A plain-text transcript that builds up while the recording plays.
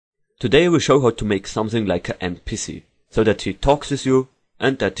Today I will show how to make something like an NPC, so that he talks with you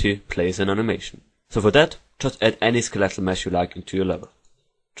and that he plays an animation. So for that, just add any skeletal mesh you like into your level.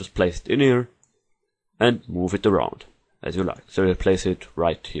 Just place it in here and move it around as you like. So you'll place it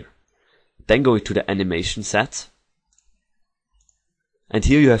right here. Then go to the animation sets. And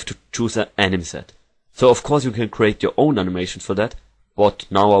here you have to choose an anim set. So of course you can create your own animations for that, but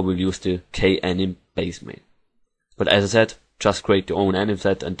now I will use the K-anim base main. But as I said, just create your own anim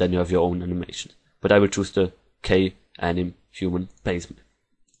set and then you have your own animation. But I will choose the K-anim human base main.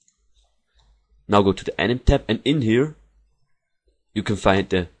 Now go to the anim tab, and in here you can find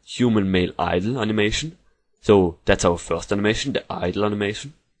the human male idle animation. So that's our first animation, the idle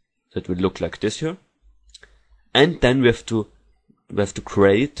animation. So it will look like this here. And then we have to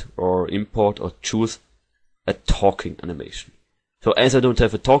create or import or choose a talking animation. So as I don't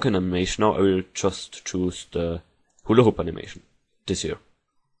have a talking animation now, I will just choose the hula hoop animation, this here.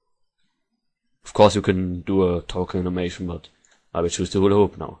 Of course you can do a talking animation, but I will choose the hula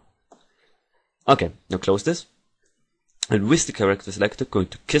hoop now. Okay, now close this. And with the character selected, go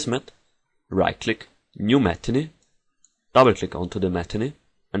into Kismet, right click, new matinee, double click onto the matinee,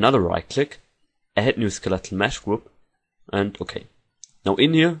 another right click, add new skeletal mesh group, and okay. Now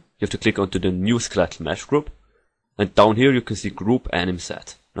in here, you have to click onto the new skeletal mesh group, and down here you can see group anim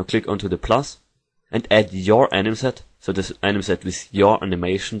set. Now click onto the plus, and add your anim set, so this anim set with your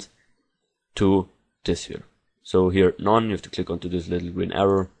animations to this here. So here none, you have to click onto this little green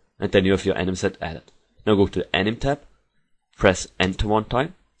arrow, and then you have your anim set added. Now go to the anim tab, press enter one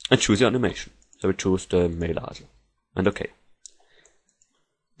time, and choose your animation. So we choose the male idle, and okay.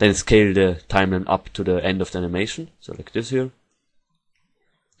 Then scale the timeline up to the end of the animation, so like this here.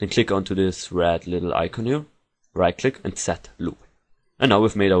 Then click onto this red little icon here, right click and set loop. And now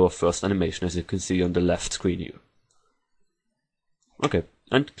we've made our first animation, as you can see on the left screen here. Okay,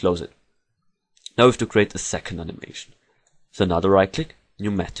 and close it. Now we have to create a second animation. So another right click,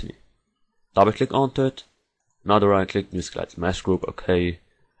 new matinee. Double click onto it, another right click, new skeletal mesh group, okay.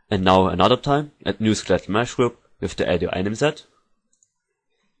 And now another time, add new skeletal mesh group, you have to add your anim set.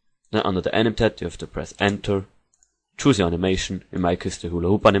 Then under the anim tab, you have to press enter, choose your animation, in my case the hula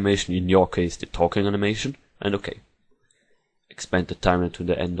hoop animation, in your case the talking animation, and okay. Expand the timeline to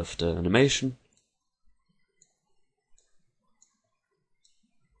the end of the animation.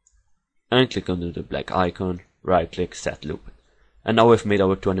 And click on the black icon, right click, set loop. And now we've made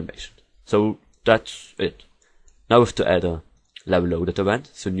our two animations. So that's it. Now we have to add a level loaded event,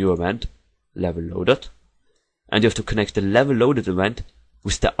 so new event, level loaded. And you have to connect the level loaded event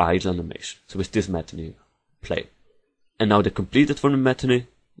with the idle animation, so with this matinee, play. And now the completed from the matinee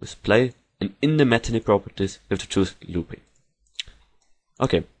with play, and in the matinee properties you have to choose looping.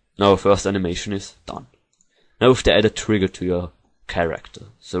 Okay, now our first animation is done. Now we have to add a trigger to your character,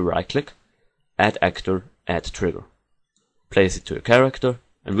 so right click, add actor, add trigger. Place it to your character,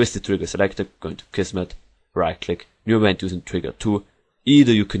 and with the trigger selected, go into Kismet, right click, new event using trigger 2.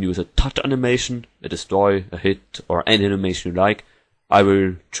 Either you can use a touch animation, a destroy, a hit, or any animation you like. I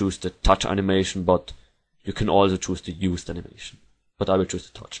will choose the touch animation, but you can also choose the used animation. But I will choose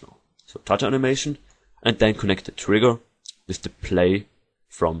the touch now. So touch animation, and then connect the trigger with the play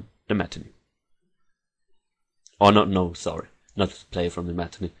from the matinee. Oh no, sorry, not play from the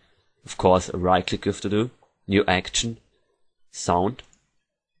matinee. Of course, a right click you have to do, new action, sound,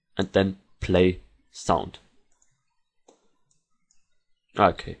 and then play sound.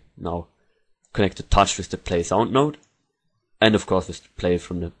 Okay, now connect the touch with the play sound node, and of course with the play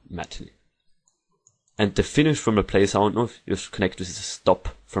from the matinee. And the finish from the play sound node you have to connect with the stop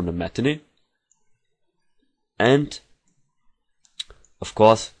from the matinee. And of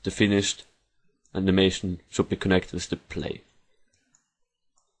course the finished animation should be connected with the play.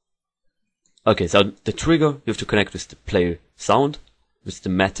 Okay, so the trigger you have to connect with the play sound, with the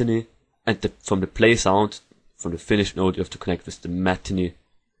matinee, and from the play sound, from the finish node you have to connect with the matinee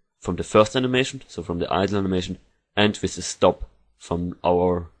from the first animation, so from the idle animation, and with the stop from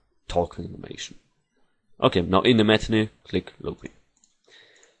our talking animation. Okay, now in the matinee, click looping.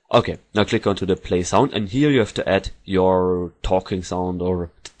 Okay, now click onto the play sound, and here you have to add your talking sound or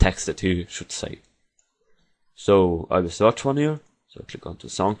the text that you should say. So I will search one here, so click onto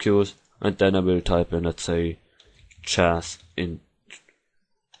sound cues, and then I will type in, let's say, jazz in,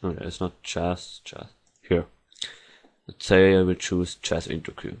 no, it's not jazz, here. Let's say I will choose jazz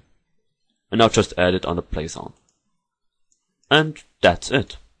intro cue. And now just add it on the play sound. And that's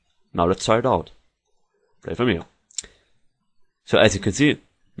it. Now let's try it out. Play from here. So as you can see,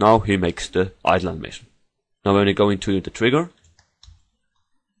 now he makes the idle animation. Now when we go into the trigger,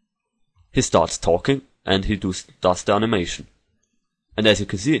 he starts talking and he does the animation. And as you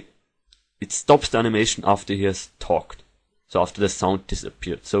can see, it stops the animation after he has talked. So after the sound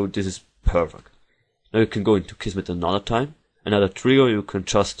disappeared. So this is perfect. Now you can go into Kismet another time. Another trigger you can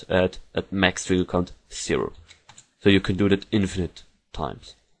just add at max trigger count 0. So you can do that infinite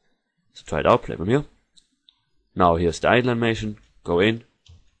times. So try it out, play from here. Now here's the idle animation, go in,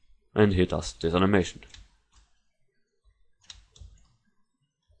 and he does this animation.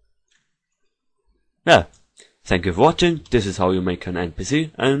 Yeah, thank you for watching, this is how you make an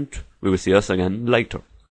NPC, and we will see us again later.